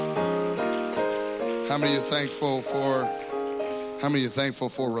How many are thankful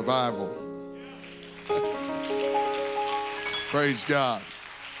for, revival? Praise God.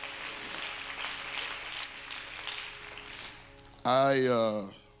 I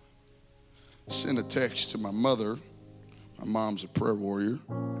sent a text to my mother. My mom's a prayer warrior.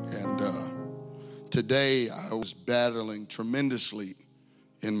 And today I was battling tremendously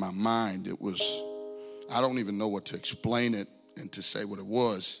in my mind. I don't even know what to explain it and to say what it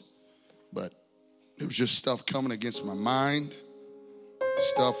was. But it was just stuff coming against my mind.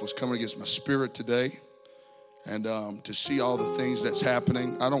 Stuff was coming against my spirit today. And to see all the things that's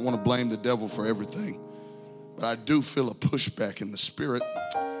happening, I don't want to blame the devil for everything. But I do feel a pushback in the spirit.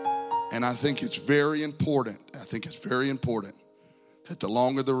 And I think it's very important. That the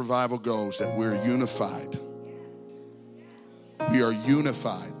longer the revival goes, that we're unified. We are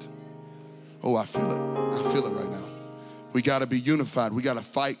unified. Oh, I feel it. I feel it right now. We got to be unified. We got to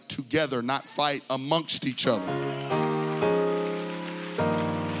fight together, not fight amongst each other.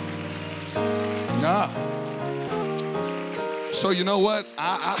 So you know what?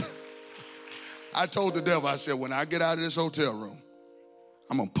 I told the devil, I said, when I get out of this hotel room,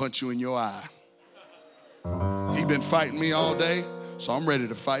 I'm going to punch you in your eye. He's been fighting me all day, so I'm ready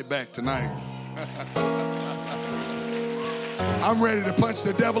to fight back tonight. I'm ready to punch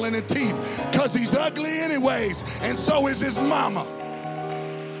the devil in the teeth because he's ugly anyways, and so is his mama.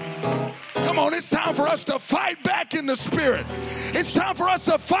 Come on, it's time for us to fight back in the spirit. It's time for us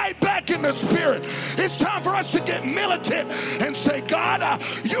to fight back in the spirit. It's time for us to get militant and say, God,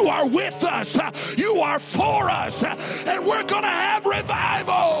 you are with us. You are for us. And we're going to have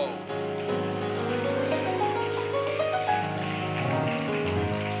revival.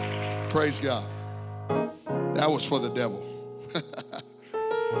 Praise God. That was for the devil.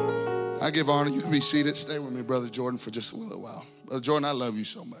 I give honor. You can be seated. Stay with me, Brother Jordan, for just a little while. Brother Jordan, I love you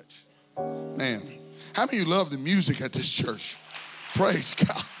so much. Man, how many of you love the music at this church? Praise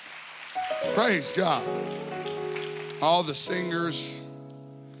God. Praise God. All the singers,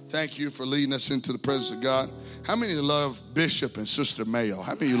 thank you for leading us into the presence of God. How many of you love Bishop and Sister Mayo?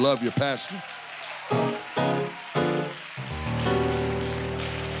 How many of you love your pastor?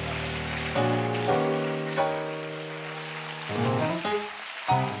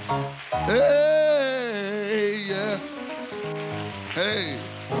 Hey, yeah. Hey,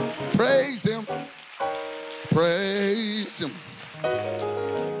 praise him. Praise him.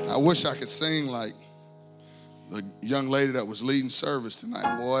 I wish I could sing like the young lady that was leading service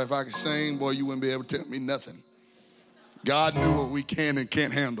tonight. Boy, if I could sing, boy, you wouldn't be able to tell me nothing. God knew what we can and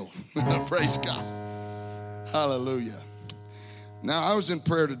can't handle. Praise God. Hallelujah. Now, I was in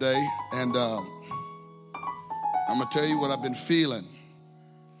prayer today, and I'm going to tell you what I've been feeling.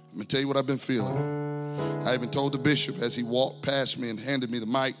 I even told the bishop as he walked past me and handed me the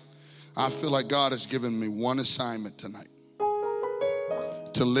mic, I feel like God has given me one assignment tonight.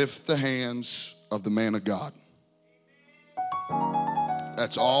 To lift the hands of the man of God.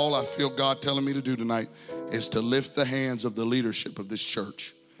 That's all I feel God telling me to do tonight, is to lift the hands of the leadership of this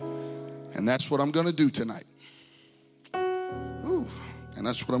church. And that's what I'm going to do tonight. Ooh, and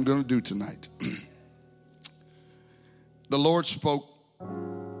that's what I'm going to do tonight. The Lord spoke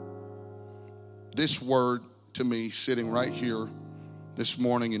this word to me sitting right here this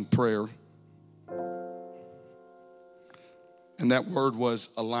morning in prayer. And that word was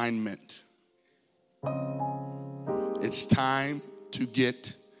alignment. It's time to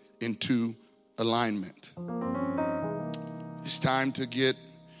get into alignment. It's time to get,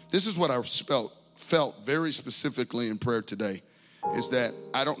 this is what I felt very specifically in prayer today, is that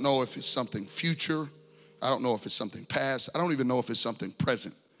I don't know if it's something future. I don't know if it's something past. I don't even know if it's something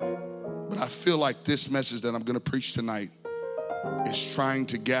present. But I feel like this message that I'm going to preach tonight is trying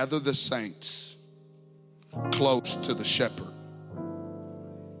to gather the saints close to the shepherd.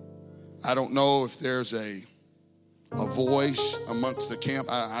 I don't know if there's a voice amongst the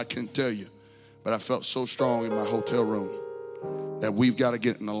camp. I can't tell you. But I felt so strong in my hotel room that we've got to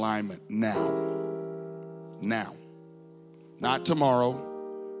get in alignment now. Now. Not tomorrow.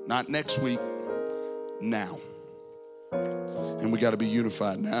 Not next week. Now. And we got to be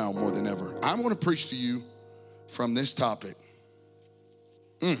unified now more than ever. I'm going to preach to you from this topic.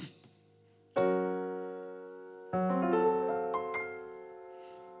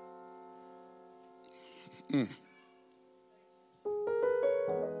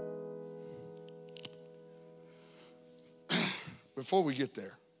 Before we get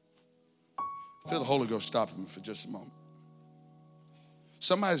there, I feel the Holy Ghost stopping me for just a moment.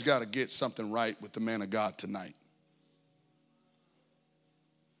 Somebody's got to get something right with the man of God tonight.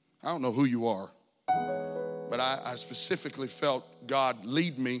 I don't know who you are, but I specifically felt God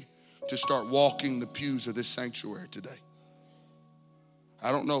lead me to start walking the pews of this sanctuary today.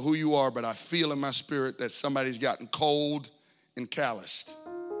 I don't know who you are, but I feel in my spirit that somebody's gotten cold and calloused,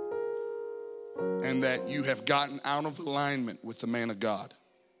 and that you have gotten out of alignment with the man of God.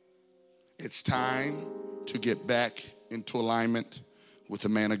 It's time to get back into alignment with the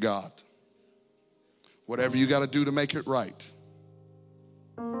man of God. Whatever you got to do to make it right.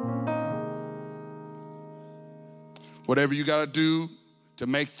 Whatever you got to do to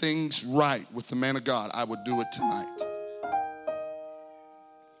make things right with the man of God, I would do it tonight.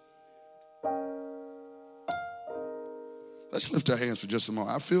 Let's lift our hands for just a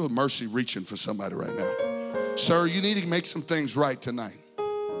moment. I feel mercy reaching for somebody right now. Sir, you need to make some things right tonight.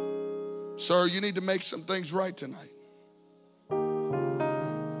 Sir, you need to make some things right tonight.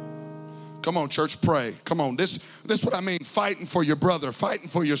 Come on, church, pray. Come on, this is what I mean, fighting for your brother, fighting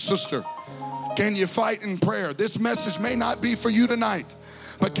for your sister. Can you fight in prayer? This message may not be for you tonight,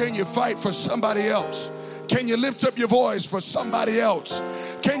 but can you fight for somebody else? Can you lift up your voice for somebody else?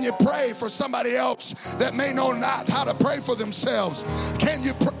 Can you pray for somebody else that may know not how to pray for themselves? Can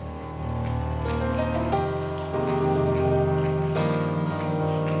you pray?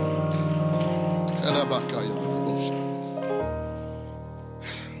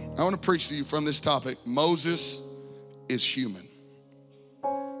 I want to preach to you from this topic. Moses is human.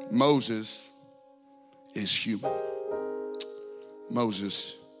 Moses is human.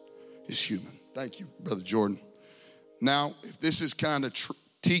 Moses is human. Thank you, Brother Jordan. Now, if this is kind of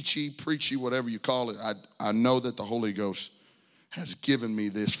teachy, preachy, whatever you call it, I know that the Holy Ghost has given me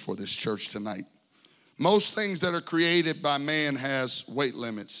this for this church tonight. Most things that are created by man has weight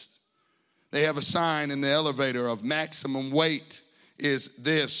limits. They have a sign in the elevator of maximum weight is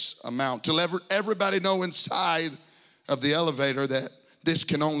this amount. To let everybody know inside of the elevator that this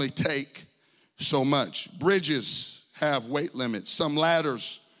can only take so much. Bridges have weight limits. Some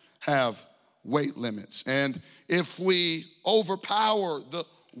ladders have weight limits. And if we overpower the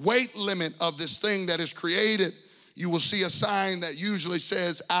weight limit of this thing that is created, you will see a sign that usually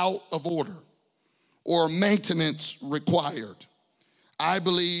says out of order or maintenance required. I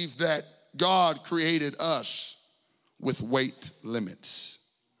believe that God created us with weight limits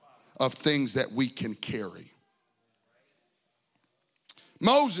of things that we can carry.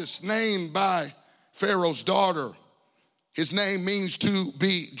 Moses, named by Pharaoh's daughter, his name means to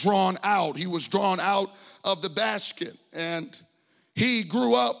be drawn out. He was drawn out of the basket, and he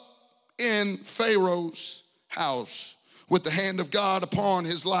grew up in Pharaoh's house with the hand of God upon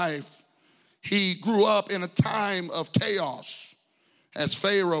his life. He grew up in a time of chaos as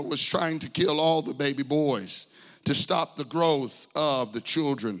Pharaoh was trying to kill all the baby boys to stop the growth of the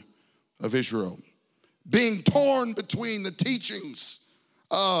children of Israel. Being torn between the teachings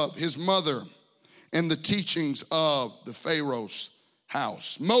of his mother and the teachings of the Pharaoh's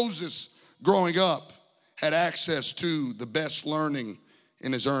house. Moses, growing up, had access to the best learning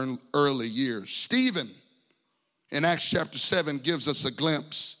in his early years. Stephen, in Acts chapter 7, gives us a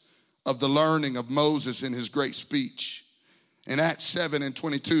glimpse of the learning of Moses in his great speech. In Acts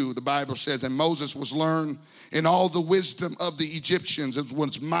 7:22, the Bible says, and Moses was learned in all the wisdom of the Egyptians, and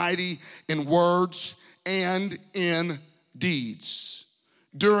was mighty in words and in deeds.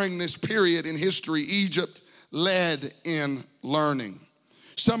 During this period in history, Egypt led in learning.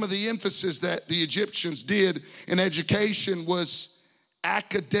 Some of the emphasis that the Egyptians did in education was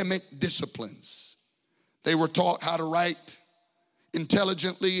academic disciplines. They were taught how to write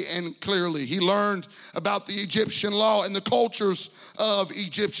intelligently and clearly. He learned about the Egyptian law and the cultures of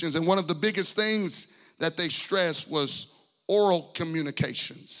Egyptians. And one of the biggest things that they stressed was oral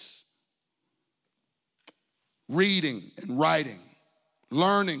communications. Reading and writing.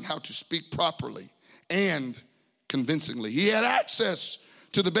 Learning how to speak properly and convincingly. He had access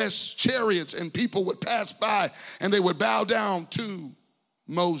to the best chariots, and people would pass by and they would bow down to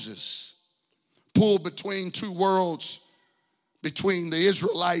Moses. Pulled between two worlds, between the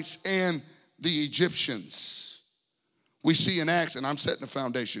Israelites and the Egyptians. We see in Acts, and I'm setting a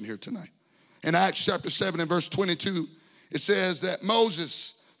foundation here tonight. In Acts chapter 7 and verse 22, it says that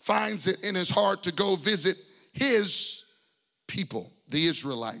Moses finds it in his heart to go visit his people, the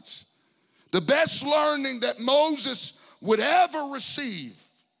Israelites. The best learning that Moses would ever receive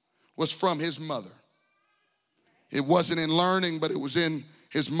was from his mother. It wasn't in learning, but it was in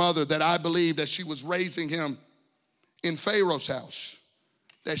his mother, that I believe that she was raising him in Pharaoh's house,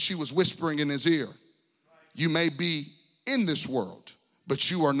 that she was whispering in his ear, you may be in this world,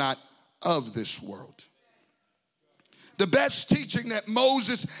 but you are not of this world. The best teaching that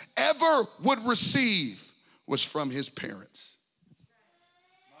Moses ever would receive was from his parents.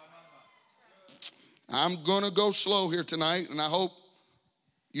 I'm going to go slow here tonight, and I hope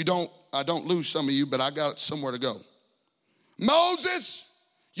I don't lose some of you, but I got somewhere to go. Moses,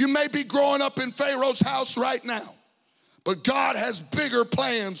 you may be growing up in Pharaoh's house right now, but God has bigger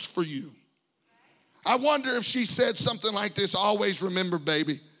plans for you. I wonder if she said something like this: always remember,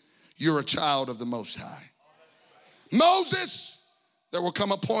 baby, you're a child of the Most High. Moses, there will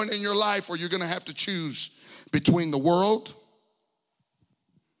come a point in your life where you're going to have to choose between the world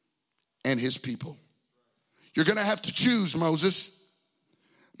and his people. You're going to have to choose, Moses.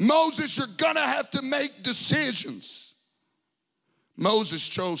 Moses, you're going to have to make decisions. Moses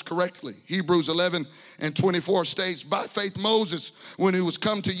chose correctly. Hebrews 11:24 states, by faith Moses, when he was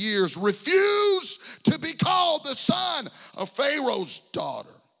come to years, refused to be called the son of Pharaoh's daughter.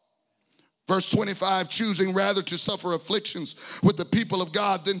 Verse 25, choosing rather to suffer afflictions with the people of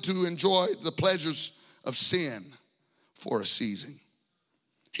God than to enjoy the pleasures of sin for a season.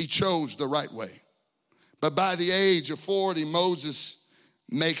 He chose the right way. But by the age of 40, Moses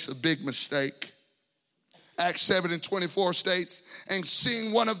makes a big mistake. Acts 7:24 states, and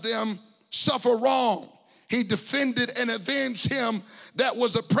seeing one of them suffer wrong, he defended and avenged him that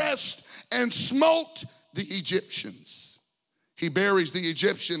was oppressed and smote the Egyptians. He buries the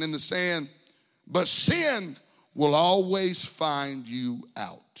Egyptian in the sand, but sin will always find you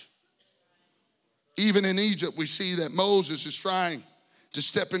out. Even in Egypt, we see that Moses is trying to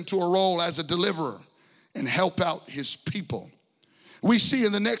step into a role as a deliverer and help out his people. We see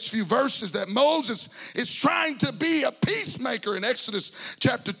in the next few verses that Moses is trying to be a peacemaker. In Exodus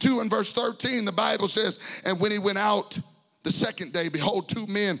chapter 2 and verse 13, the Bible says, and when he went out the second day, behold, two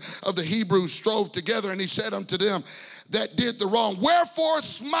men of the Hebrews strove together, and he said unto them that did the wrong, wherefore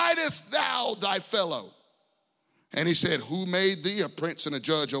smitest thou thy fellow? And he said, who made thee a prince and a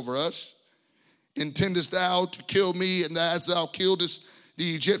judge over us? Intendest thou to kill me, and as thou killedest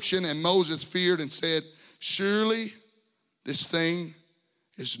the Egyptian? And Moses feared and said, surely this thing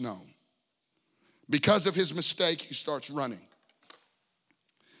is known. Because of his mistake, he starts running.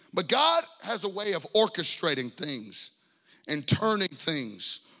 But God has a way of orchestrating things and turning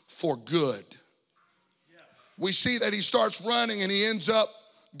things for good. We see that he starts running and he ends up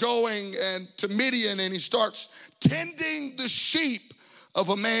going to Midian, and he starts tending the sheep of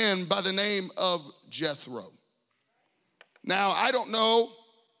a man by the name of Jethro. Now, I don't know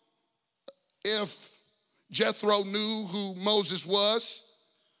if Jethro knew who Moses was,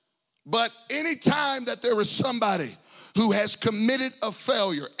 but anytime that there is somebody who has committed a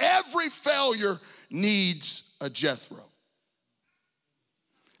failure, every failure needs a Jethro.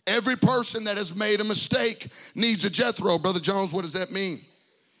 Every person that has made a mistake needs a Jethro. Brother Jones, what does that mean?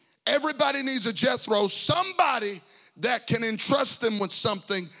 Everybody needs a Jethro, somebody that can entrust them with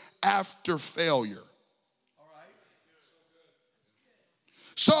something after failure.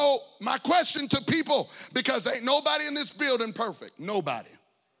 So my question to people, because ain't nobody in this building perfect, nobody.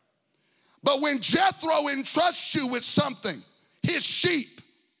 But when Jethro entrusts you with something, his sheep,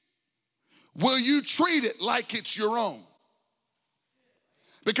 will you treat it like it's your own?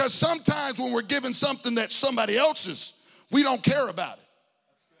 Because sometimes when we're given something that's somebody else's, we don't care about it.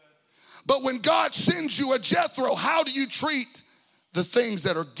 But when God sends you a Jethro, how do you treat the things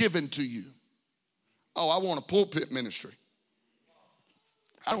that are given to you? Oh, I want a pulpit ministry.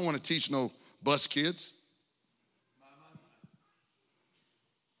 I don't want to teach no bus kids.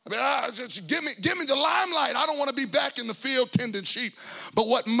 I mean, just give me the limelight. I don't want to be back in the field tending sheep. But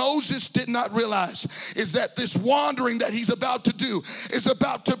what Moses did not realize is that this wandering that he's about to do is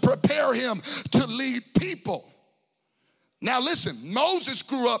about to prepare him to lead people. Now listen, Moses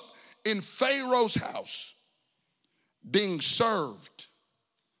grew up in Pharaoh's house being served.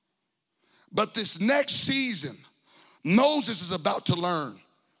 But this next season, Moses is about to learn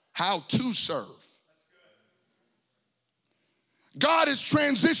how to serve. God is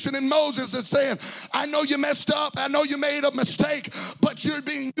transitioning Moses and saying, I know you messed up. I know you made a mistake, but you're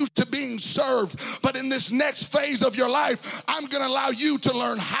being used to being served. But in this next phase of your life, I'm going to allow you to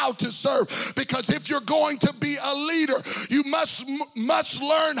learn how to serve. Because if you're going to be a leader, you must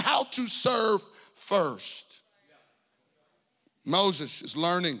learn how to serve first. Moses is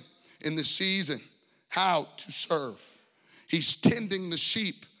learning in this season how to serve. He's tending the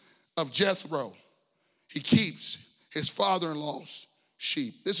sheep of Jethro. He keeps his father-in-law's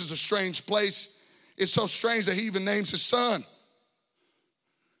sheep. This is a strange place. It's so strange that he even names his son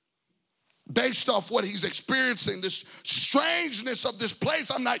based off what he's experiencing, this strangeness of this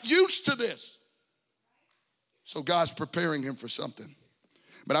place. I'm not used to this. So God's preparing him for something.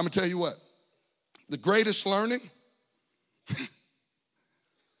 But I'm going to tell you what, the greatest learning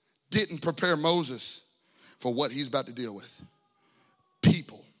didn't prepare Moses for what he's about to deal with.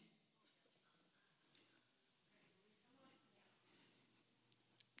 People.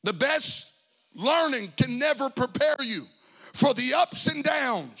 The best learning can never prepare you for the ups and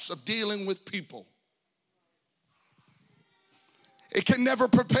downs of dealing with people. It can never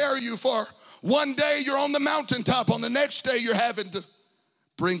prepare you for one day you're on the mountaintop, on the next day you're having to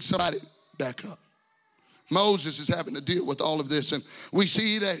bring somebody back up. Moses is having to deal with all of this, and we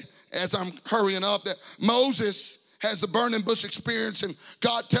see that as I'm hurrying up that Moses has the burning bush experience, and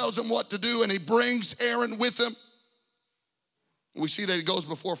God tells him what to do, and he brings Aaron with him. We see that he goes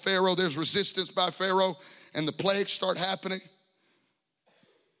before Pharaoh. There's resistance by Pharaoh, and the plagues start happening,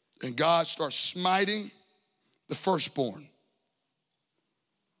 and God starts smiting the firstborn.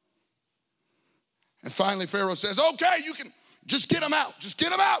 And finally, Pharaoh says, okay, you can just get them out. Just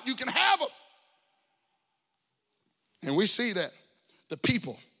get them out. You can have them. And we see that the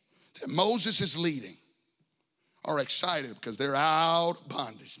people that Moses is leading are excited because they're out of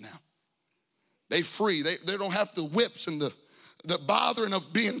bondage now. They free. They don't have the whips and the bothering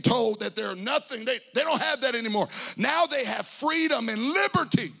of being told that they're nothing. They don't have that anymore. Now they have freedom and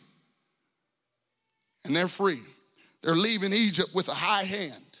liberty. And they're free. They're leaving Egypt with a high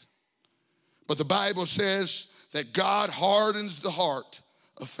hand. But the Bible says that God hardens the heart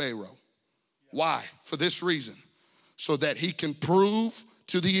of Pharaoh. Why? For this reason. So that he can prove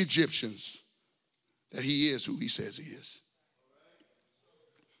to the Egyptians that he is who he says he is.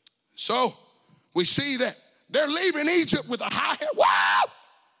 So we see that they're leaving Egypt with a high hand. Wow!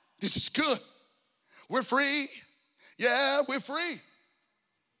 This is good. We're free. Yeah, we're free.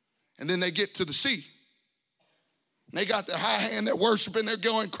 And then they get to the sea. And they got their high hand, they're worshiping, they're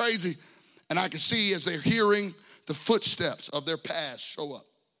going crazy. And I can see as they're hearing the footsteps of their past show up.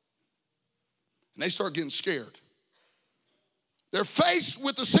 And they start getting scared. They're faced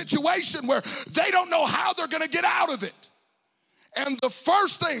with a situation where they don't know how they're going to get out of it. And the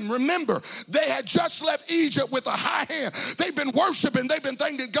first thing, remember, they had just left Egypt with a high hand. They've been worshiping, they've been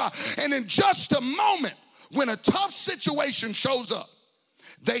thanking God. And in just a moment, when a tough situation shows up,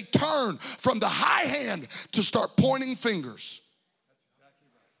 they turn from the high hand to start pointing fingers.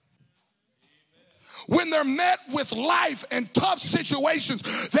 When they're met with life and tough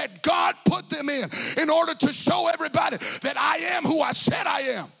situations that God put them in order to show everybody that I am who I said I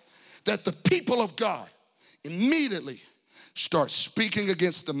am, that the people of God immediately start speaking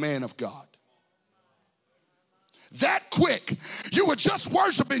against the man of God. That quick, you were just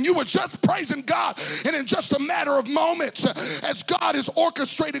worshiping, you were just praising God, and in just a matter of moments, as God is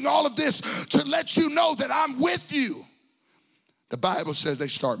orchestrating all of this to let you know that I'm with you, the Bible says they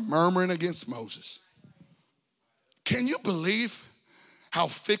start murmuring against Moses. Can you believe how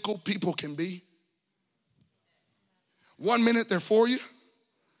fickle people can be? 1 minute they're for you,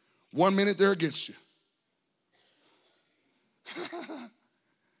 1 minute they're against you.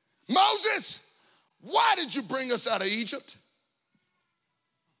 Moses, why did you bring us out of Egypt?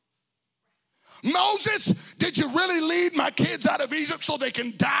 Moses, did you really lead my kids out of Egypt so they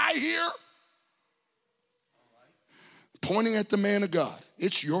can die here? Pointing at the man of God.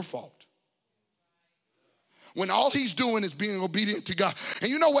 It's your fault. When all he's doing is being obedient to God.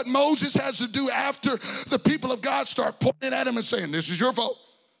 And you know what Moses has to do after the people of God start pointing at him and saying, this is your fault?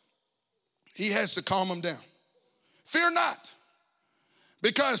 He has to calm them down. Fear not,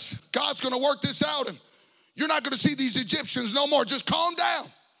 because God's going to work this out and you're not going to see these Egyptians no more. Just calm down.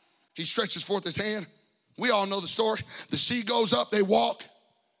 He stretches forth his hand. We all know the story. The sea goes up, they walk.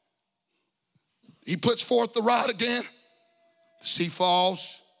 He puts forth the rod again. The sea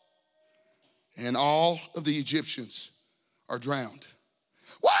falls. And all of the Egyptians are drowned.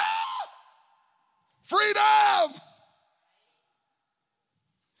 Wow! Freedom!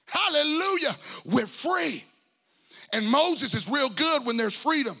 Hallelujah. We're free. And Moses is real good when there's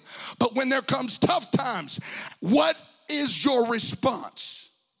freedom. But when there comes tough times, what is your response?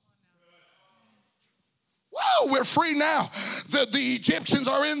 Whoa, we're free now. The Egyptians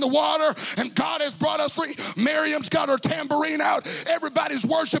are in the water and God has brought us free. Miriam's got her tambourine out. Everybody's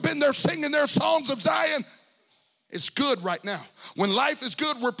worshiping. They're singing their songs of Zion. It's good right now. When life is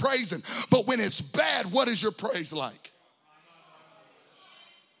good, we're praising. But when it's bad, what is your praise like?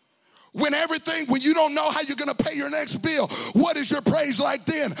 When you don't know how you're going to pay your next bill, what is your praise like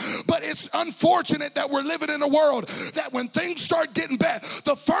then? But it's unfortunate that we're living in a world that when things start getting bad,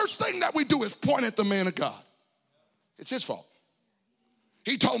 the first thing that we do is point at the man of God. It's his fault.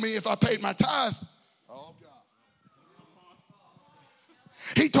 He told me if I paid my tithe, oh God.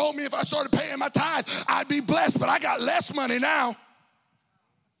 He told me if I started paying my tithe, I'd be blessed, but I got less money now.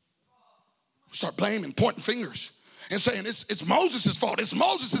 Start blaming, pointing fingers. And saying it's Moses' fault. It's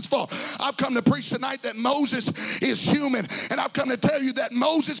Moses' fault. I've come to preach tonight that Moses is human. And I've come to tell you that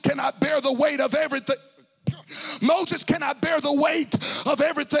Moses cannot bear the weight of everything. Moses cannot bear the weight of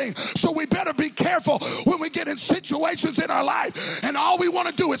everything. So we better be careful when we get in situations in our life and all we want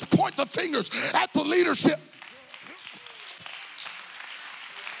to do is point the fingers at the leadership.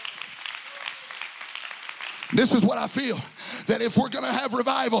 This is what I feel, that if we're going to have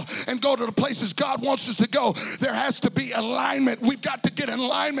revival and go to the places God wants us to go, there has to be alignment. We've got to get in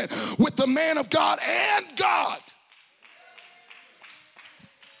alignment with the man of God and God.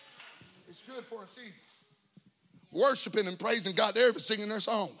 It's good for a season. Worshiping and praising God. They're even singing their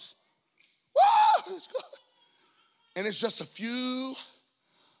songs. Woo! It's good. And it's just a few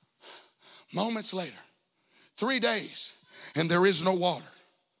moments later, 3 days, and there is no water.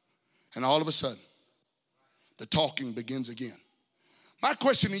 And all of a sudden, the talking begins again. My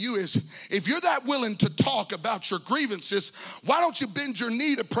question to you is, if you're that willing to talk about your grievances, why don't you bend your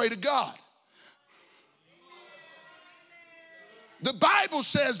knee to pray to God? The Bible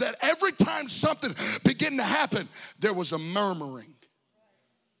says that every time something began to happen, there was a murmuring.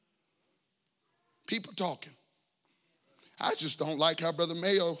 People talking. I just don't like how Brother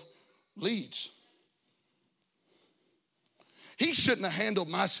Mayo leads. He shouldn't have handled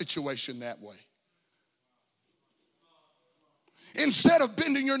my situation that way. Instead of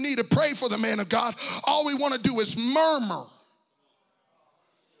bending your knee to pray for the man of God, all we want to do is murmur.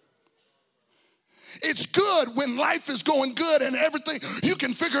 It's good when life is going good and everything, you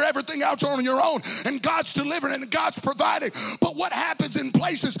can figure everything out on your own and God's delivering and God's providing. But what happens in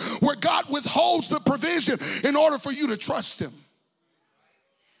places where God withholds the provision in order for you to trust him?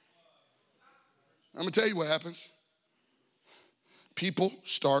 I'm going to tell you what happens. People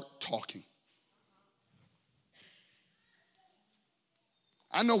start talking.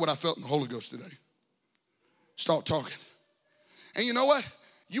 I know what I felt in the Holy Ghost today. Start talking. And you know what?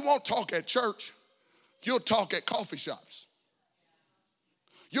 You won't talk at church. You'll talk at coffee shops.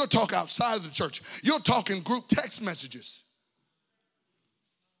 You'll talk outside of the church. You'll talk in group text messages.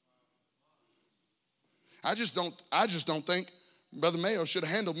 I just don't think Brother Mayo should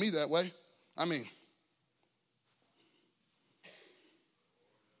have handled me that way. I mean,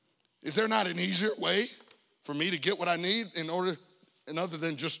 is there not an easier way for me to get what I need and other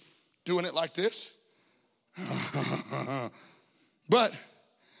than just doing it like this? But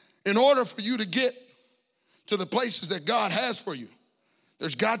in order for you to get to the places that God has for you,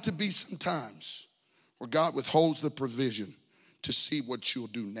 there's got to be some times where God withholds the provision to see what you'll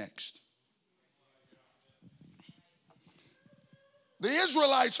do next. The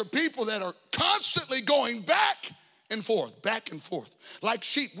Israelites are people that are constantly going back and forth. Like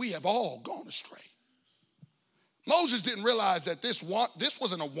sheep, we have all gone astray. Moses didn't realize that this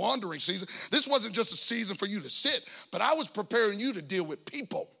wasn't a wandering season. This wasn't just a season for you to sit, but I was preparing you to deal with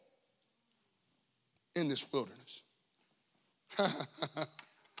people in this wilderness.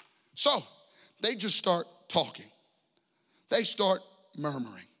 So they just start talking. They start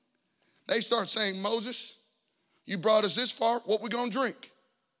murmuring. They start saying, Moses, you brought us this far. What we gonna drink?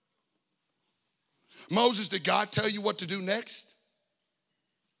 Moses, did God tell you what to do next?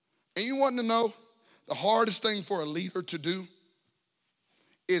 And you want to know the hardest thing for a leader to do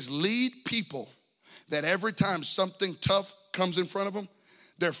is lead people that every time something tough comes in front of them,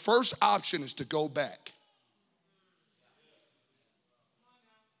 their first option is to go back.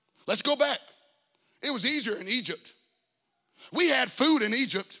 Let's go back. It was easier in Egypt. We had food in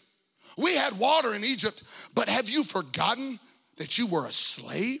Egypt. We had water in Egypt. But have you forgotten that you were a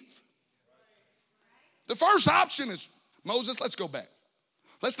slave? The first option is, Moses, let's go back.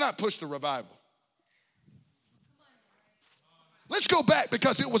 Let's not push the revival. Let's go back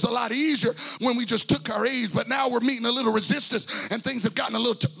because it was a lot easier when we just took our ease, but now we're meeting a little resistance and things have gotten a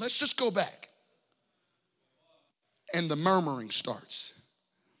little, let's just go back. And the murmuring starts.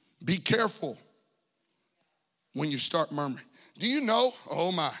 Be careful when you start murmuring. Do you know,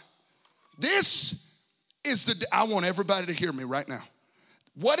 oh my, this is I want everybody to hear me right now.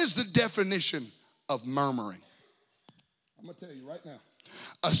 What is the definition of murmuring? I'm going to tell you right now.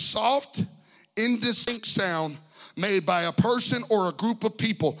 A soft, indistinct sound made by a person or a group of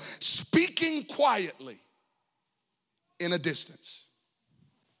people speaking quietly in a distance.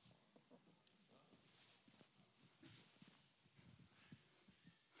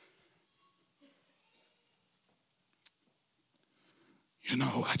 You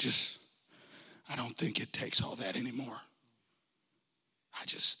know, I don't think it takes all that anymore. I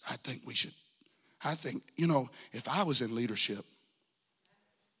think we should, if I was in leadership,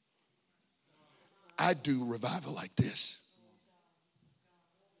 I'd do revival like this.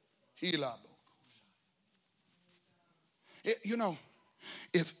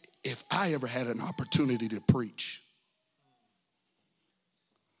 If I ever had an opportunity to preach,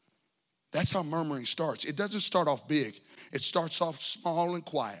 That's how murmuring starts. It doesn't start off big. It starts off small and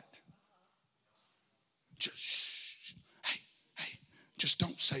quiet. Just shh. Hey, just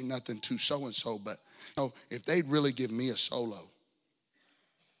don't say nothing to so-and-so, but if they'd really give me a solo.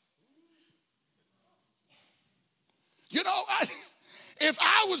 If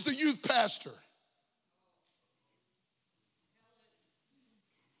I was the youth pastor,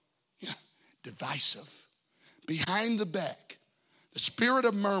 divisive, behind the back, the spirit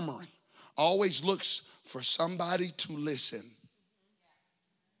of murmuring always looks for somebody to listen.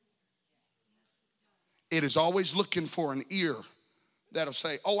 It is always looking for an ear that'll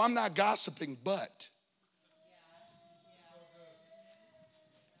say, oh, I'm not gossiping, but.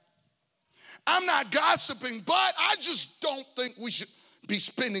 I'm not gossiping, but I just don't think we should be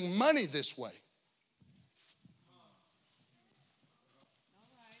spending money this way.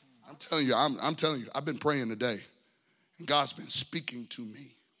 I'm telling you, I've been praying today, and God's been speaking to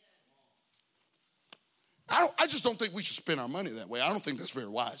me. I just don't think we should spend our money that way. I don't think that's very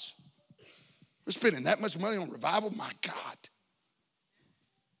wise. We're spending that much money on revival? My God.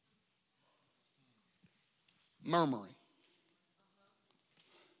 Murmuring.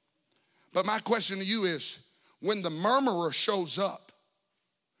 But my question to you is, when the murmurer shows up,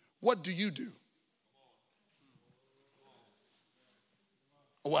 what do you do?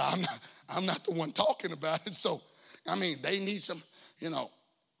 Well, I'm not the one talking about it, so, they need some,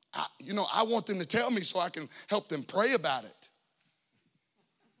 I want them to tell me so I can help them pray about it.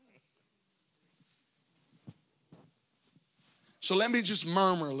 So let me just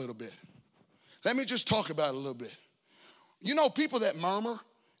murmur a little bit. Let me just talk about it a little bit. People that murmur,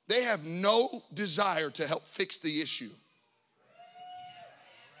 they have no desire to help fix the issue.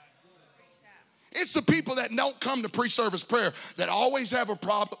 It's the people that don't come to pre-service prayer that always have a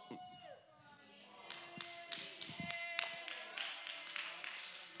problem.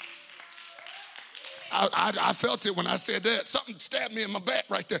 I felt it when I said that. Something stabbed me in my back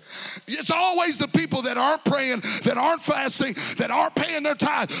right there. It's always the people that aren't praying, that aren't fasting, that aren't paying their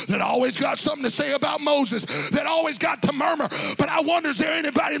tithe, that always got something to say about Moses, that always got to murmur. But I wonder, is there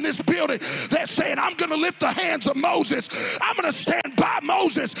anybody in this building that's saying, I'm going to lift the hands of Moses. I'm going to stand by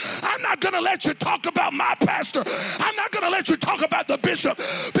Moses. I'm not going to let you talk about my pastor. I'm not going to let you talk about the bishop,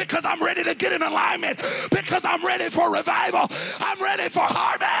 because I'm ready to get in alignment, because I'm ready for revival. I'm ready for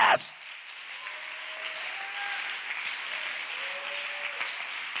harvest.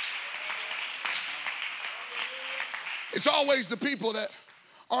 It's always the people that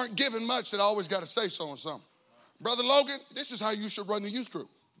aren't giving much that always got to say so and something. Brother Logan, this is how you should run the youth group.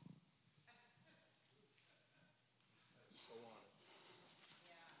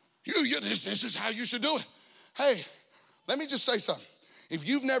 This is how you should do it. Hey, let me just say something. If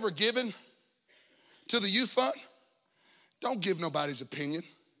you've never given to the youth fund, don't give nobody's opinion.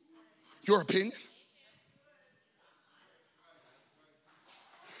 Your opinion.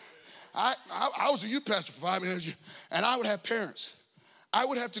 I was a youth pastor for 5 years, and I would have parents. I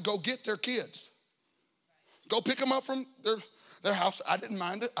would have to go get their kids. Go pick them up from their house. I didn't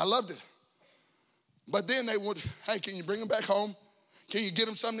mind it. I loved it. But then they would, hey, can you bring them back home? Can you get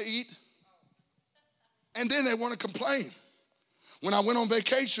them something to eat? And then they want to complain when I went on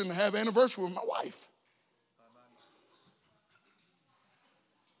vacation to have an anniversary with my wife.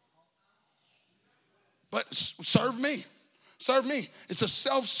 But serve me. Serve me. It's a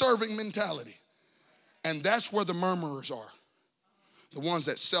self-serving mentality. And that's where the murmurers are. The ones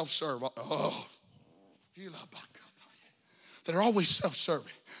that self-serve. They're always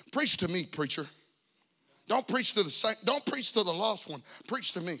self-serving. Preach to me, preacher. Don't preach to the saint. Don't preach to the lost one.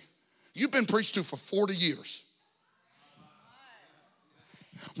 Preach to me. You've been preached to for 40 years.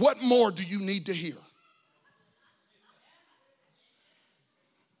 What more do you need to hear?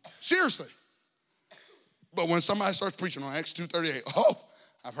 Seriously. But when somebody starts preaching on Acts 2:38,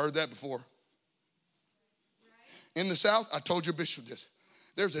 I've heard that before. In the South, I told your bishop this.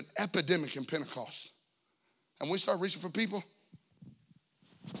 There's an epidemic in Pentecost. And we start reaching for people.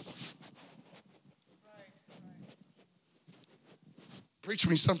 Preach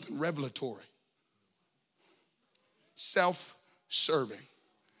me something revelatory. Self-serving.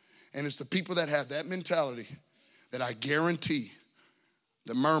 And it's the people that have that mentality that I guarantee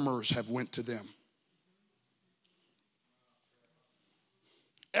the murmurers have went to them.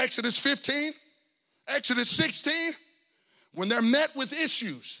 Exodus 15, Exodus 16, when they're met with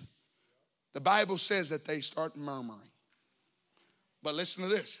issues, the Bible says that they start murmuring. But listen to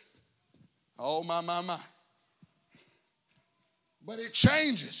this. Oh, my. But it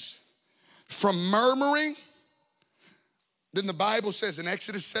changes from murmuring. Then the Bible says in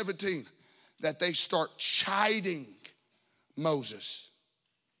Exodus 17 that they start chiding Moses.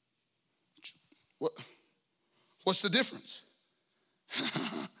 What's the difference?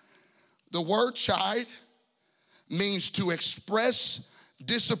 The word chide means to express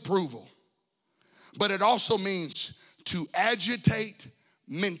disapproval, but it also means to agitate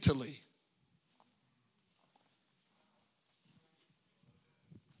mentally.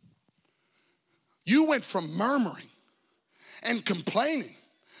 You went from murmuring and complaining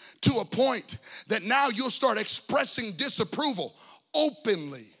to a point that now you'll start expressing disapproval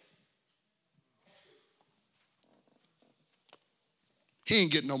openly. He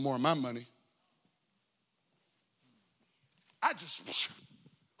ain't getting no more of my money.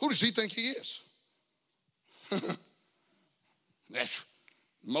 Who does he think he is? That's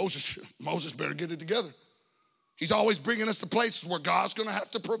Moses better get it together. He's always bringing us to places where God's going to have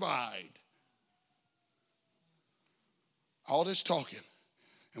to provide. All this talking,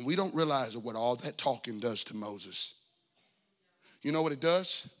 and we don't realize what all that talking does to Moses. You know what it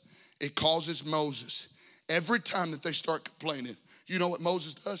does? It causes Moses, every time that they start complaining, you know what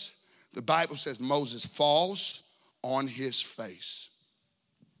Moses does? The Bible says Moses falls on his face.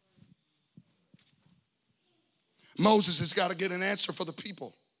 Moses has got to get an answer for the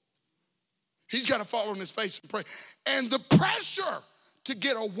people. He's got to fall on his face and pray. And the pressure to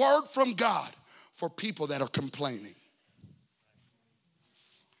get a word from God for people that are complaining,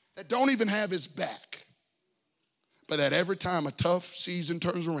 that don't even have his back, but that every time a tough season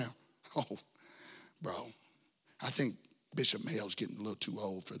turns around, oh, bro, I think Bishop Mayo's getting a little too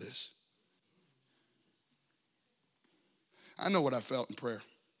old for this. I know what I felt in prayer.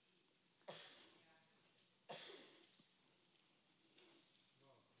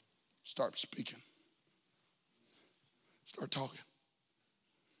 Start speaking. Start talking.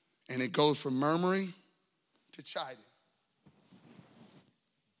 And it goes from murmuring to chiding.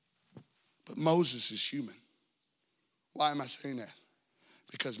 But Moses is human. Why am I saying that?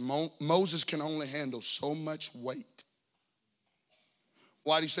 Because Moses can only handle so much weight.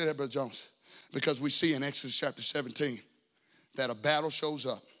 Why do you say that, Brother Jones? Because we see in Exodus chapter 17 that a battle shows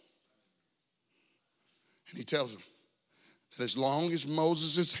up. And he tells them that as long as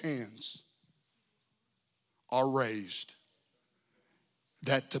Moses' hands are raised,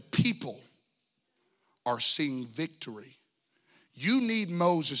 that the people are seeing victory. You need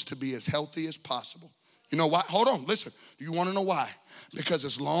Moses to be as healthy as possible. You know why? Hold on, listen. Do you want to know why? Because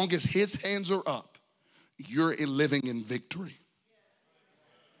as long as his hands are up, you're living in victory.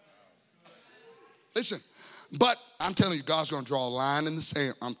 Listen, but I'm telling you, God's going to draw a line in the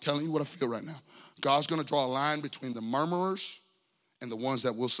sand. I'm telling you what I feel right now. God's going to draw a line between the murmurers and the ones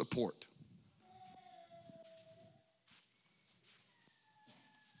that will support.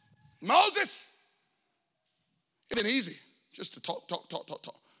 Moses, it's been easy just to talk.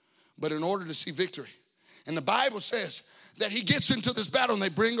 But in order to see victory, and the Bible says that he gets into this battle and they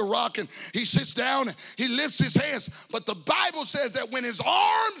bring a rock and he sits down and he lifts his hands. But the Bible says that when his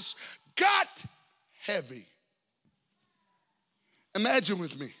arms got heavy, imagine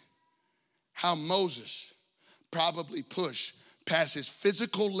with me how Moses probably pushed past his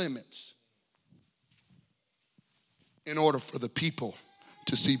physical limits in order for the people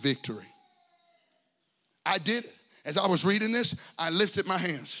to see victory. I did it. As I was reading this, I lifted my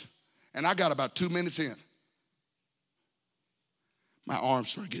hands and I got about 2 minutes in. My arms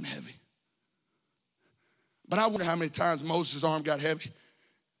started getting heavy. But I wonder how many times Moses' arm got heavy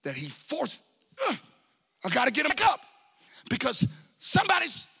that he forced, I got to get him up because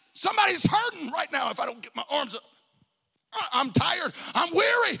somebody's hurting right now if I don't get my arms up. I'm tired, I'm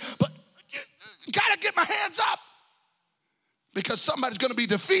weary, but you got to get my hands up because somebody's going to be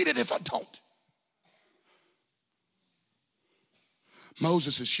defeated if I don't.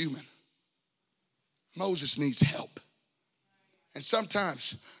 Moses is human. Moses needs help. And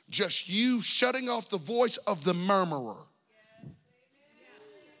sometimes just you shutting off the voice of the murmurer.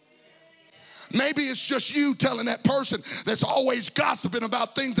 Maybe it's just you telling that person that's always gossiping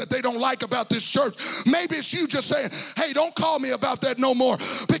about things that they don't like about this church. Maybe it's you just saying, hey, don't call me about that no more.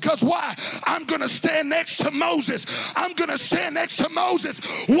 Because why? I'm going to stand next to Moses. I'm going to stand next to Moses.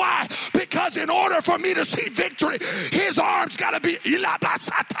 Why? Because in order for me to see victory, his arms got to be, his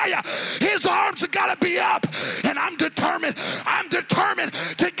arms got to be up. And I'm determined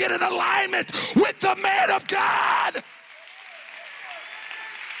to get in alignment with the man of God.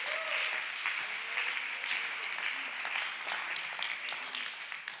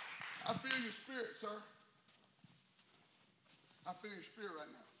 I feel your spirit, sir. I feel your spirit right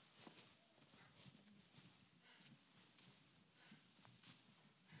now.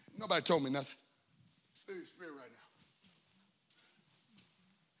 Nobody told me nothing. I feel your spirit right now.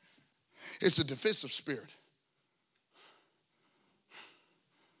 It's a defensive spirit.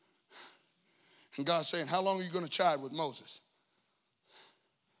 And God's saying, how long are you going to chide with Moses?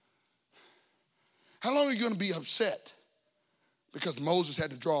 How long are you going to be upset? Because Moses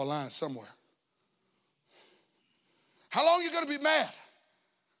had to draw a line somewhere. How long are you going to be mad?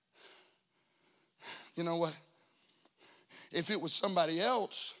 You know what? If it was somebody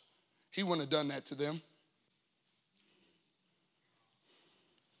else, he wouldn't have done that to them.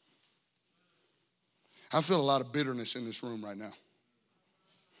 I feel a lot of bitterness in this room right now.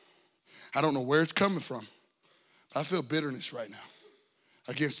 I don't know where it's coming from. I feel bitterness right now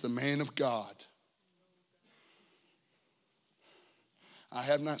against the man of God. I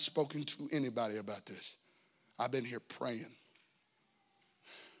have not spoken to anybody about this. I've been here praying.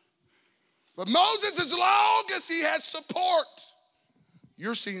 But Moses, as long as he has support,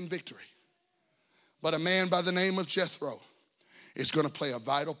 you're seeing victory. But a man by the name of Jethro is going to play a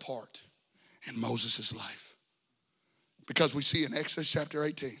vital part in Moses' life. Because we see in Exodus chapter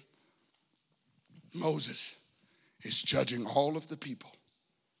 18, Moses is judging all of the people.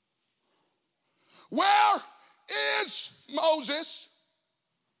 Where is Moses?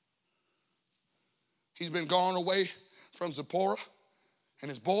 He's been gone away from Zipporah and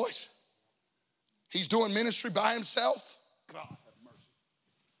his boys. He's doing ministry by himself. God have mercy.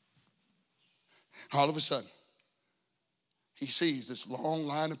 All of a sudden, he sees this long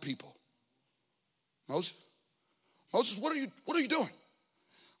line of people. Moses, what are you doing?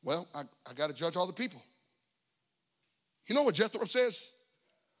 Well, I got to judge all the people. You know what Jethro says?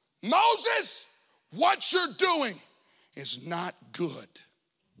 Moses, what you're doing is not good.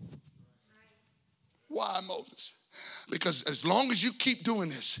 Why, Moses? Because as long as you keep doing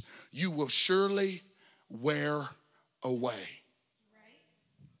this, you will surely wear away.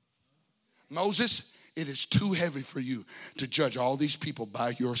 Moses, it is too heavy for you to judge all these people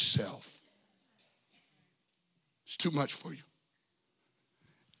by yourself. It's too much for you.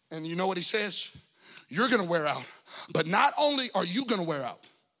 And you know what he says? You're going to wear out. But not only are you going to wear out,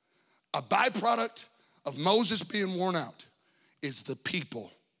 a byproduct of Moses being worn out is the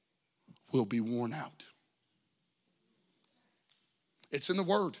people will be worn out. It's in the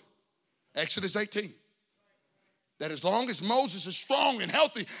word. Exodus 18. That as long as Moses is strong and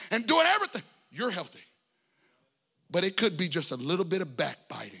healthy and doing everything, you're healthy. But it could be just a little bit of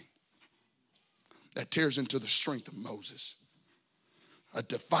backbiting that tears into the strength of Moses. A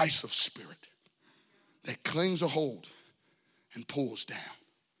divisive spirit that clings a hold and pulls down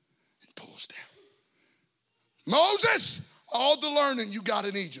and pulls down. Moses, all the learning you got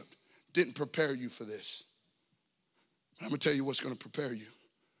in Egypt didn't prepare you for this. But I'm going to tell you what's going to prepare you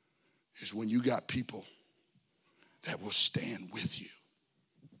is when you got people that will stand with you.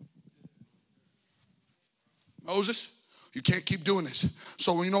 Moses, you can't keep doing this.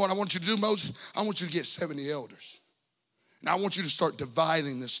 So you know what I want you to do, Moses? I want you to get 70 elders. And I want you to start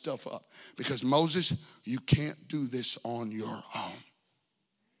dividing this stuff up. Because Moses, you can't do this on your own.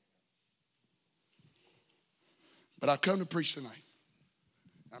 But I come to preach tonight.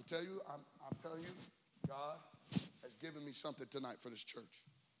 I'm telling you, God has given me something tonight for this church.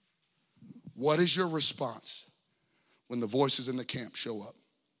 What is your response when the voices in the camp show up?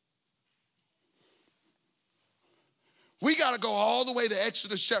 We got to go all the way to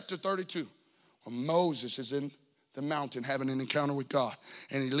Exodus chapter 32, where Moses is in the mountain having an encounter with God,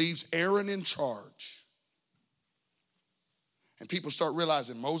 and he leaves Aaron in charge. And people start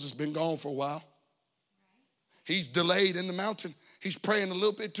realizing Moses has been gone for a while. He's delayed in the mountain. He's praying a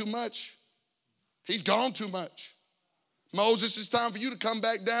little bit too much. He's gone too much. Moses, it's time for you to come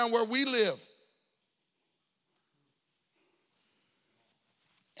back down where we live.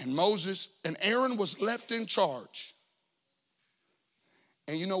 And Moses and Aaron was left in charge.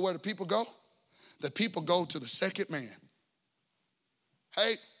 And you know where the people go? The people go to the second man.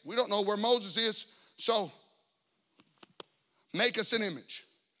 Hey, we don't know where Moses is, so make us an image.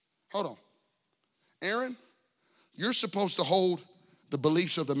 Hold on. Aaron, you're supposed to hold the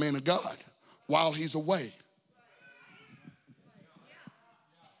beliefs of the man of God while he's away.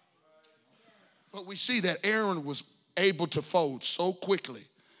 But we see that Aaron was able to fold so quickly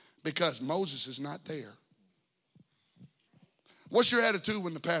because Moses is not there. What's your attitude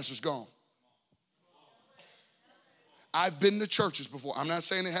when the pastor's gone? I've been to churches before. I'm not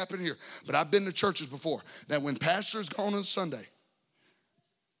saying it happened here, but I've been to churches before that when pastor is gone on Sunday,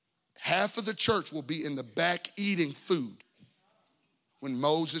 half of the church will be in the back eating food. When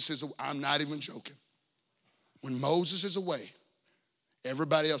Moses is, I'm not even joking. When Moses is away,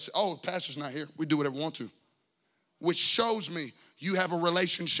 everybody else, oh, the pastor's not here. We do whatever we want to. Which shows me you have a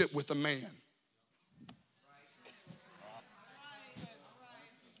relationship with a man.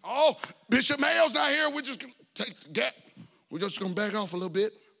 Oh, Bishop Mayo's not here. We're just going to back off a little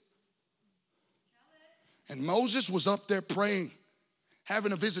bit. And Moses was up there praying,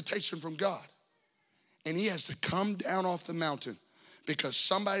 having a visitation from God. And he has to come down off the mountain because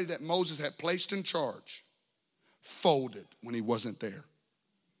somebody that Moses had placed in charge folded when he wasn't there.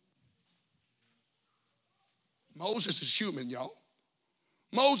 Moses is human, y'all.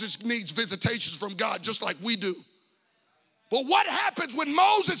 Moses needs visitations from God just like we do. But what happens when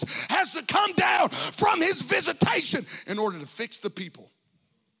Moses has to come down from his visitation in order to fix the people?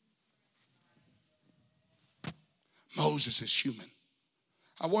 Moses is human.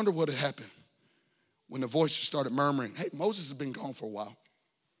 I wonder what had happened when the voices started murmuring, hey, Moses has been gone for a while.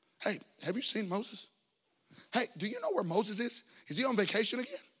 Hey, have you seen Moses? Hey, do you know where Moses is? Is he on vacation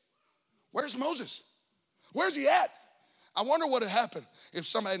again? Where's Moses? Where's he at? I wonder what had happened if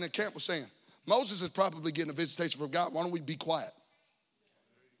somebody in the camp was saying, Moses is probably getting a visitation from God. Why don't we be quiet?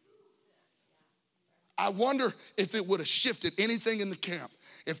 I wonder if it would have shifted anything in the camp,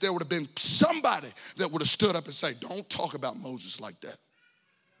 if there would have been somebody that would have stood up and said, don't talk about Moses like that.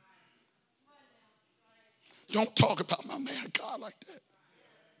 Don't talk about my man of God like that.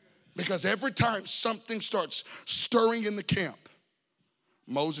 Because every time something starts stirring in the camp,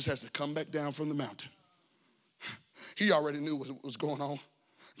 Moses has to come back down from the mountain. He already knew what was going on.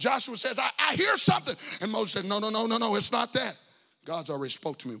 Joshua says, I hear something. And Moses said, no, it's not that. God's already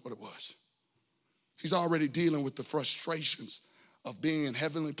spoke to me what it was. He's already dealing with the frustrations of being in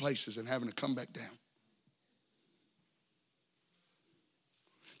heavenly places and having to come back down.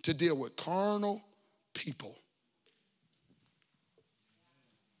 To deal with carnal people.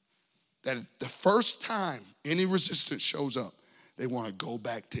 That the first time any resistance shows up, they want to go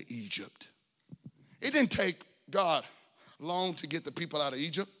back to Egypt. It didn't take God long to get the people out of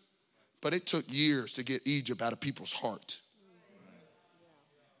Egypt, but it took years to get Egypt out of people's heart.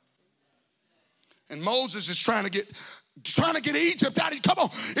 And Moses is trying to get Egypt out of you. Come on,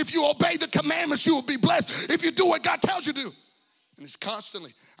 if you obey the commandments, you will be blessed. If you do what God tells you to do. And it's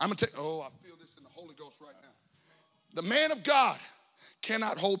constantly, I feel this in the Holy Ghost right now. The man of God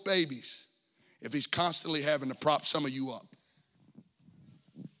cannot hold babies if he's constantly having to prop some of you up.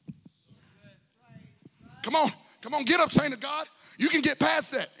 Come on, get up, saint of God. You can get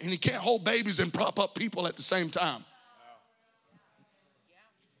past that. And he can't hold babies and prop up people at the same time.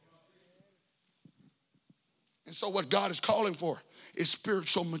 And so what God is calling for is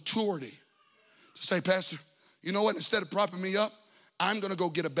spiritual maturity. To say, Pastor, you know what? Instead of propping me up, I'm going to go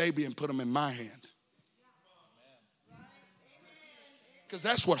get a baby and put him in my hand. Because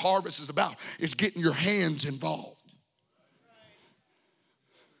that's what harvest is about, is getting your hands involved.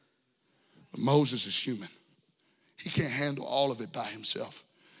 But Moses is human. He can't handle all of it by himself.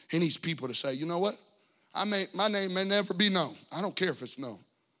 He needs people to say, you know what? My name may never be known. I don't care if it's known.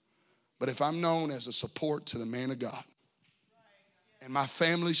 But if I'm known as a support to the man of God and my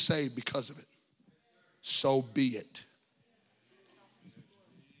family's saved because of it, so be it.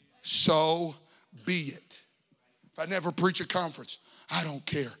 So be it. If I never preach a conference, I don't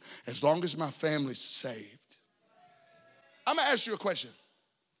care. As long as my family's saved. I'm going to ask you a question.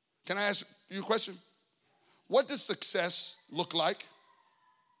 Can I ask you a question? What does success look like?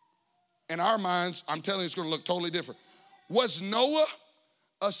 In our minds, I'm telling you, it's going to look totally different. Was Noah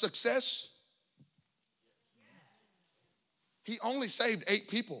a success? He only saved 8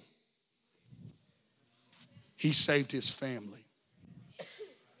 people. He saved his family.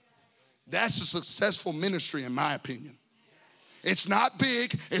 That's a successful ministry, in my opinion. It's not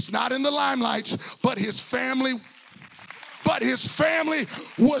big, it's not in the limelight, but his family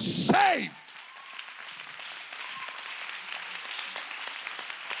was saved.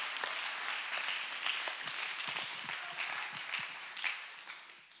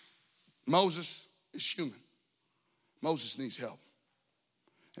 Moses is human. Moses needs help.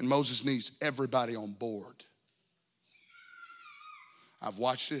 And Moses needs everybody on board. I've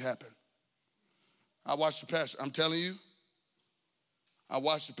watched it happen. I watched the pastor. I'm telling you, I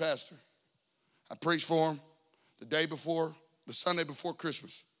watched the pastor. I preached for him the Sunday before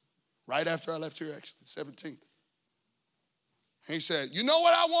Christmas, right after I left here, actually, the 17th. And he said, you know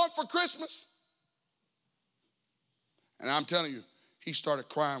what I want for Christmas? And I'm telling you, he started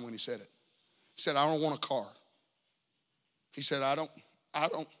crying when he said it. He said, I don't want a car. He said, I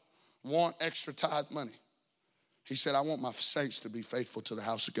don't want extra tithe money. He said, I want my saints to be faithful to the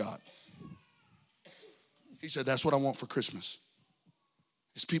house of God. He said, that's what I want for Christmas.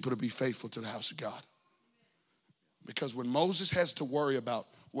 Is people to be faithful to the house of God. Because when Moses has to worry about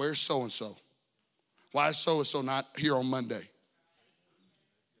where's so-and-so, why is so-and-so not here on Monday?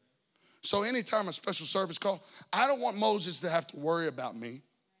 So anytime a special service call, I don't want Moses to have to worry about me.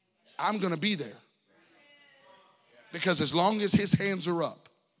 I'm going to be there. Because as long as his hands are up,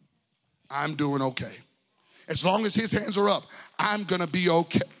 I'm doing okay. As long as his hands are up, I'm going to be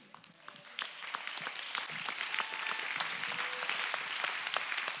okay.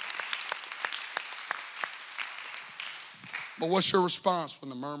 But what's your response when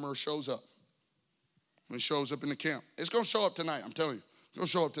the murmurer shows up? When he shows up in the camp? It's going to show up tonight, I'm telling you. It's going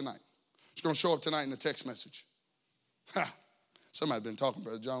to show up tonight. It's going to show up tonight in the text message. Ha! Somebody's been talking,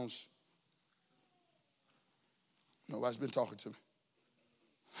 Brother Jones. Nobody's been talking to me.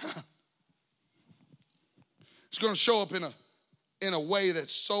 Ha! It's going to show up in a way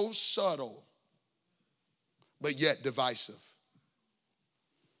that's so subtle, but yet divisive.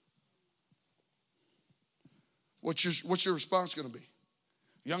 What's your response going to be?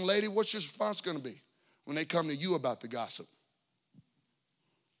 Young lady, what's your response going to be when they come to you about the gossip?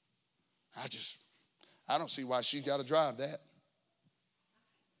 I don't see why she got to drive that.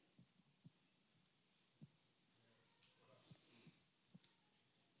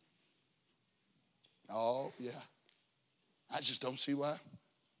 Oh, yeah. I just don't see why.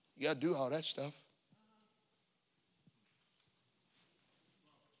 You got to do all that stuff.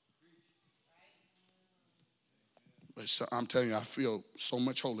 But so, I'm telling you, I feel so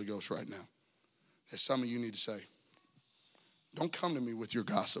much Holy Ghost right now that some of you need to say, don't come to me with your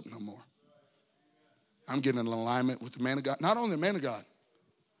gossip no more. I'm getting in alignment with the man of God. Not only the man of God,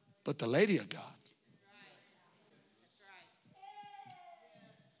 but the lady of God.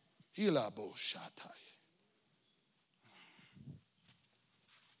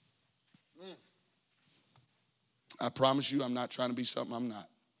 I promise you, I'm not trying to be something I'm not.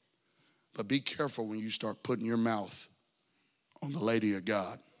 But be careful when you start putting your mouth on the lady of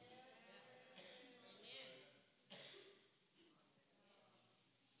God.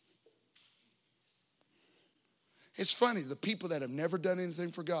 It's funny, the people that have never done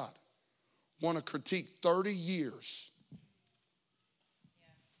anything for God want to critique 30 years.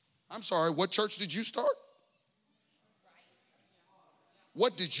 I'm sorry, what church did you start?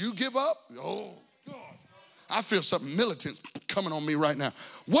 What did you give up? Oh, God. I feel something militant coming on me right now.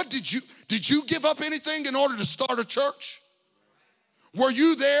 What did you give up anything in order to start a church? Were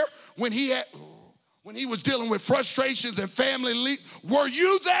you there when he was dealing with frustrations and family were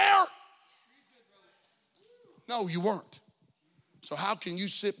you there? No, you weren't. So how can you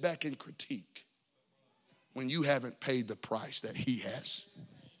sit back and critique when you haven't paid the price that he has?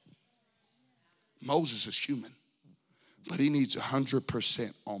 Moses is human, but he needs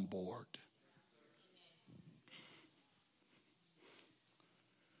 100% on board.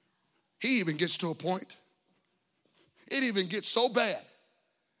 He even gets to a point, it even gets so bad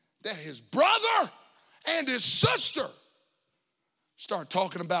that his brother and his sister start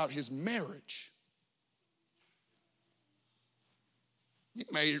talking about his marriage.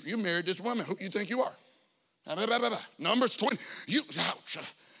 You married this woman. Who you think you are? Numbers 20.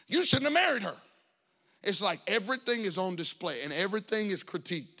 You shouldn't have married her. It's like everything is on display and everything is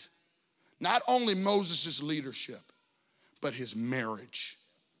critiqued. Not only Moses' leadership, but his marriage.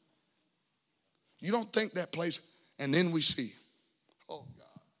 You don't think that place, and then we see, oh God.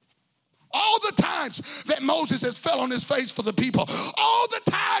 All the times that Moses has fell on his face for the people, all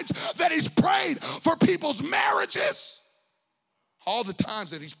the times that he's prayed for people's marriages, all the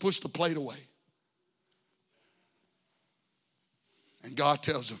times that he's pushed the plate away. And God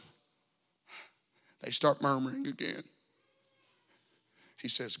tells him, they start murmuring again. He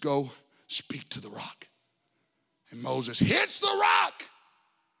says, go speak to the rock. And Moses hits the rock.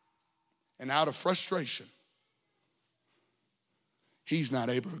 And out of frustration, he's not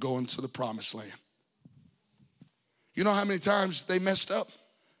able to go into the promised land. You know how many times they messed up?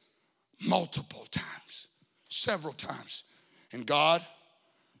 Multiple times, several times. And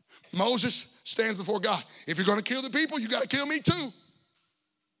Moses stands before God. If you're going to kill the people, you got to kill me too.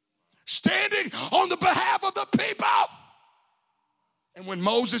 Standing on the behalf of the people. And when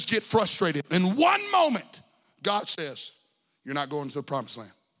Moses gets frustrated, in one moment, God says, you're not going to the promised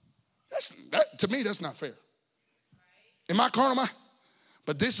land. To me, that's not fair. Am I carnal?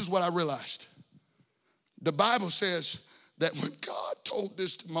 But this is what I realized. The Bible says that when God told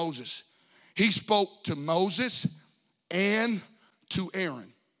this to Moses, he spoke to Moses and to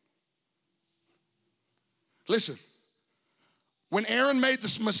Aaron. Listen, when Aaron made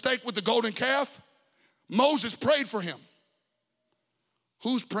this mistake with the golden calf, Moses prayed for him.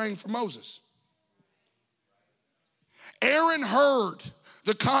 Who's praying for Moses? Aaron heard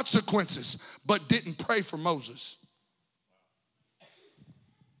the consequences, but didn't pray for Moses.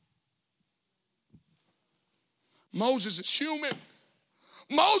 Moses is human.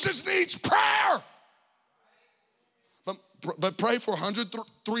 Moses needs prayer. But pray for 100,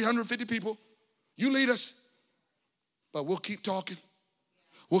 350 people. You lead us. But we'll keep talking.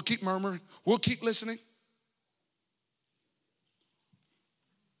 We'll keep murmuring. We'll keep listening.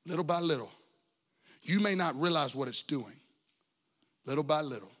 little by little, you may not realize what it's doing. Little by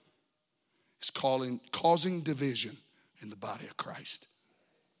little, it's causing division in the body of Christ.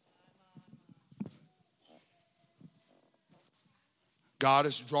 God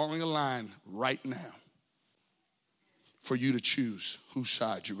is drawing a line right now for you to choose whose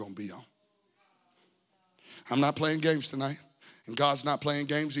side you're going to be on. I'm not playing games tonight, and God's not playing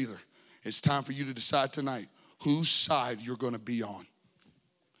games either. It's time for you to decide tonight whose side you're going to be on.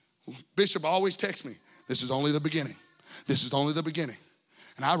 Bishop always texts me, this is only the beginning. This is only the beginning.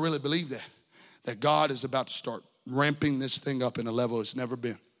 And I really believe that God is about to start ramping this thing up in a level it's never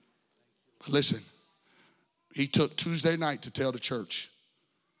been. But listen, he took Tuesday night to tell the church,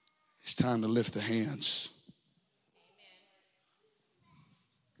 it's time to lift the hands.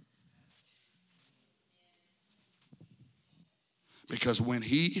 Because when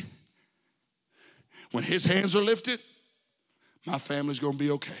his hands are lifted, my family's going to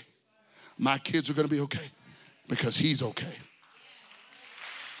be okay. My kids are going to be okay because he's okay.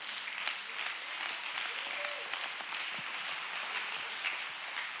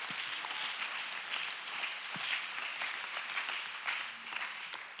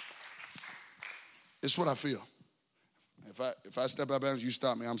 It's what I feel. If I step out of bounds, you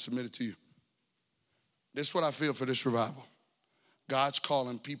stop me. I'm submitted to you. This is what I feel for this revival. God's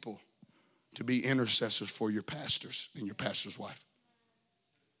calling people to be intercessors for your pastors and your pastor's wife.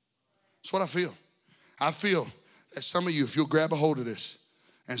 That's what I feel. I feel that some of you, if you'll grab a hold of this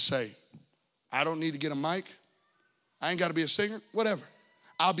and say, I don't need to get a mic. I ain't got to be a singer, whatever.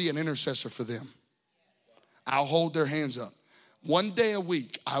 I'll be an intercessor for them. I'll hold their hands up. One day a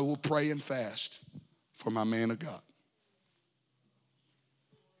week, I will pray and fast for my man of God.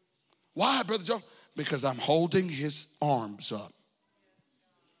 Why, Brother Joe? Because I'm holding his arms up.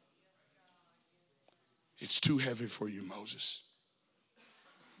 It's too heavy for you, Moses.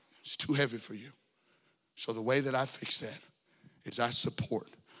 It's too heavy for you. So the way that I fix that is I support.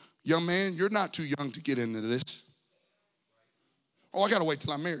 Young man, you're not too young to get into this. Oh, I got to wait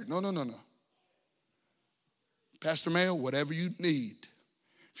till I'm married. No. Pastor Mayo, whatever you need.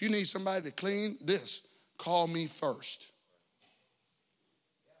 If you need somebody to clean this, call me first.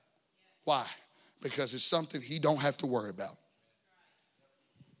 Why? Because it's something he don't have to worry about.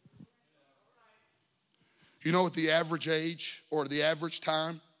 You know what the average age or the average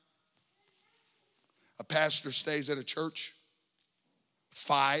time a pastor stays at a church?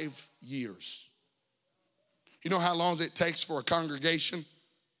 5 years. You know how long it takes for a congregation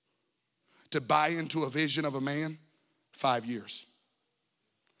to buy into a vision of a man? 5 years.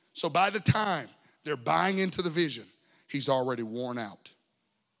 So by the time they're buying into the vision, he's already worn out.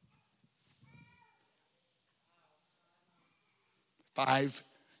 5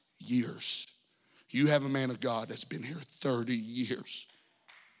 years. You have a man of God that's been here 30 years.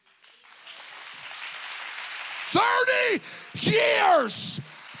 30 years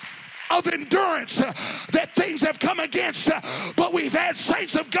of endurance that things have come against. But we've had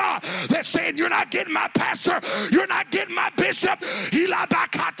saints of God that saying, you're not getting my pastor, you're not getting my bishop.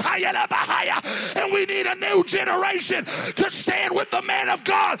 And we need a new generation to stand with the man of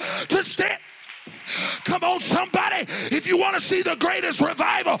God, to stand. Come on, somebody. If you want to see the greatest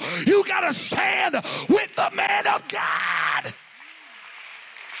revival, you got to stand with the man of God.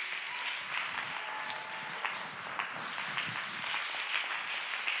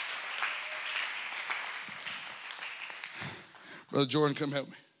 Brother Jordan, come help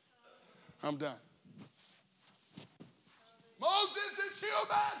me. I'm done. Moses is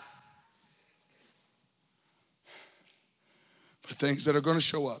human. But things that are going to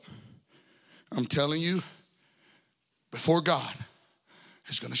show up, I'm telling you, before God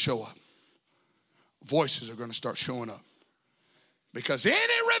is going to show up, voices are going to start showing up. Because any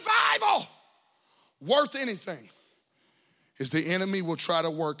revival worth anything is the enemy will try to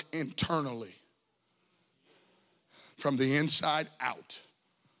work internally from the inside out.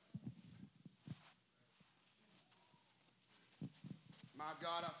 My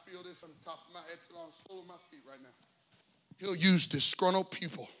God, I feel this from the top of my head to the sole of my feet right now. He'll use disgruntled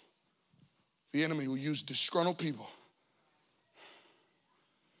people. The enemy will use disgruntled people.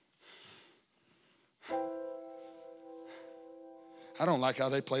 I don't like how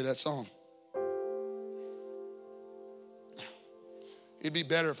they play that song. It'd be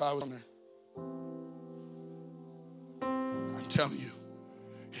better if I was on there. I'm telling you,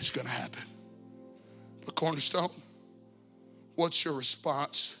 it's going to happen. But Cornerstone, what's your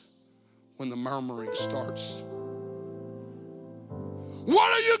response when the murmuring starts?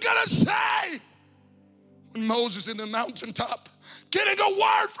 What are you going to say when Moses in the mountaintop getting a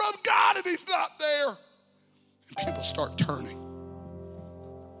word from God and he's not there? And people start turning.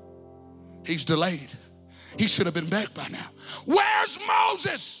 He's delayed. He should have been back by now. Where's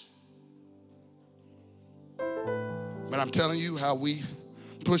Moses? But I'm telling you how we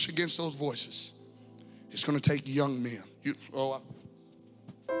push against those voices. It's going to take young men. It's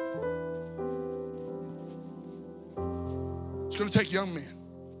going to take young men.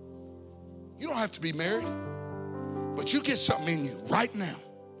 You don't have to be married, but you get something in you right now.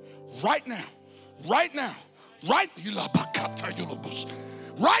 Right now. Right now. Right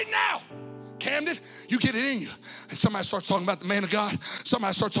now. Camden, you get it in you. And somebody starts talking about the man of God.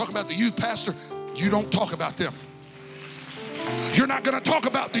 Somebody starts talking about the youth pastor. You don't talk about them. You're not going to talk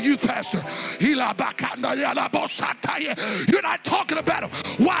about the youth pastor. You're not talking about him.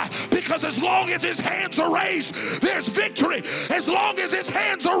 Why? Because as long as his hands are raised, there's victory. As long as his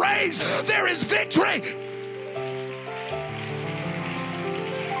hands are raised, there is victory.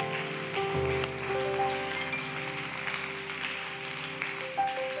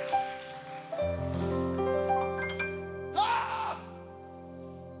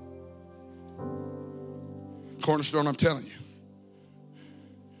 Cornerstone, I'm telling you,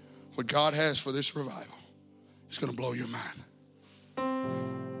 what God has for this revival is going to blow your mind.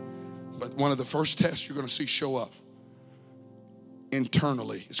 But one of the first tests you're going to see show up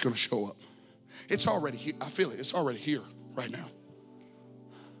internally, it's going to show up. It's already here. I feel it. It's already here right now.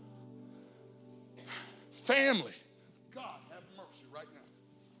 Family. God have mercy right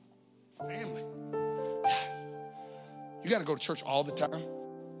now. Family. You got to go to church all the time.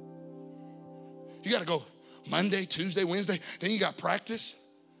 You got to go Monday, Tuesday, Wednesday. Then you got practice.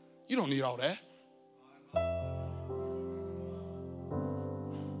 You don't need all that.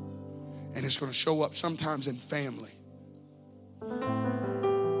 And it's going to show up sometimes in family.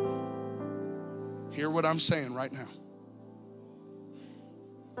 Hear what I'm saying right now.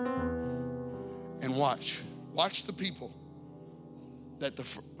 And watch. Watch the people that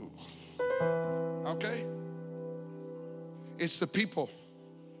okay? It's the people.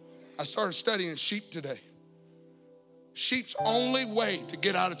 I started studying sheep today. Sheep's only way to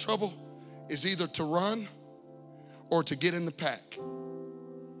get out of trouble is either to run or to get in the pack.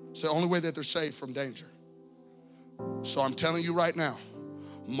 It's the only way that they're saved from danger. So I'm telling you right now,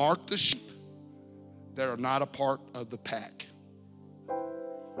 mark the sheep that are not a part of the pack.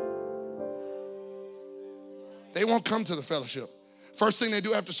 They won't come to the fellowship. First thing they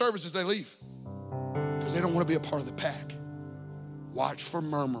do after service is they leave because they don't want to be a part of the pack. Watch for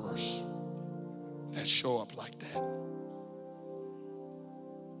murmurers that show up like that.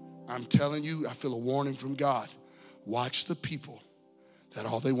 I'm telling you, I feel a warning from God. Watch the people that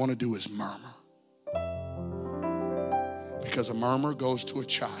all they want to do is murmur. Because a murmur goes to a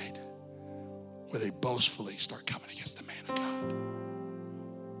chide where they boastfully start coming against the man of God.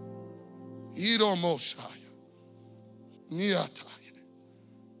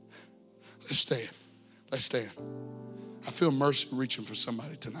 Let's stand. Let's stand. I feel mercy reaching for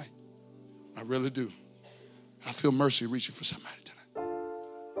somebody tonight. I really do. I feel mercy reaching for somebody tonight.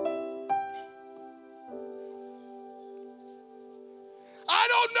 I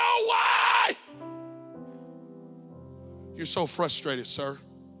don't know why you're so frustrated, sir.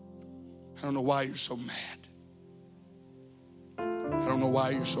 I don't know why you're so mad. I don't know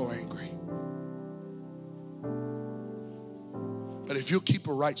why you're so angry. But if you'll keep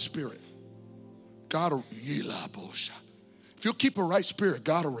a right spirit, God will, if you'll keep a right spirit,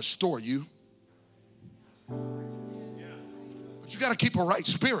 God will restore you. But you got to keep a right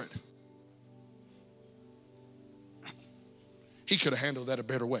spirit. He could have handled that a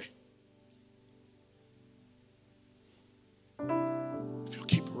better way. If you'll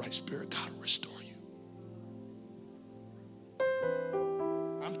keep a right spirit, God will restore you.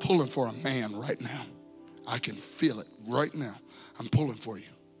 I'm pulling for a man right now. I can feel it right now. I'm pulling for you.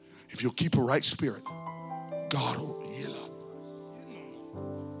 If you'll keep a right spirit, God will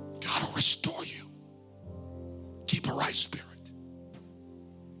restore you. Keep a right spirit.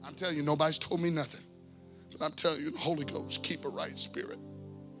 I'm telling you, nobody's told me nothing. But I'm telling you, the Holy Ghost, keep a right spirit.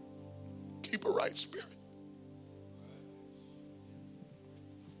 Keep a right spirit.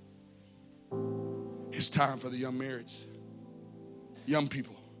 It's time for the young marrieds, young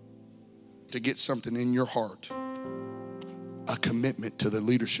people, to get something in your heart. A commitment to the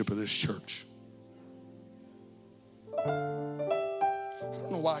leadership of this church. I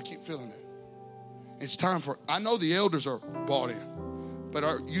don't know why I keep feeling that. It's time for, I know the elders are bought in, but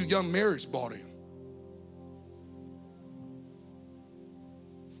are you young marrieds bought in?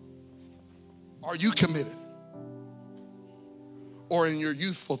 Are you committed? Or in your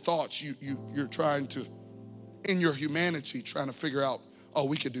youthful thoughts, you're trying to, in your humanity, trying to figure out, oh,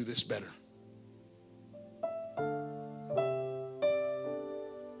 we could do this better.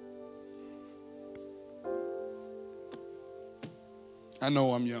 I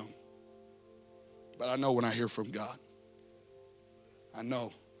know I'm young, but I know when I hear from God. I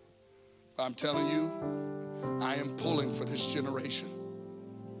know. But I'm telling you, I am pulling for this generation.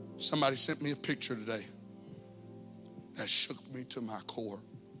 Somebody sent me a picture today that shook me to my core.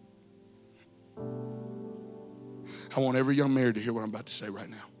 I want every young married to hear what I'm about to say right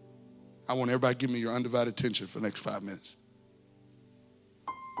now. I want everybody to give me your undivided attention for the next 5 minutes.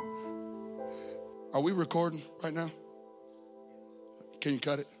 Are we recording right now? Can you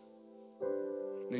cut it?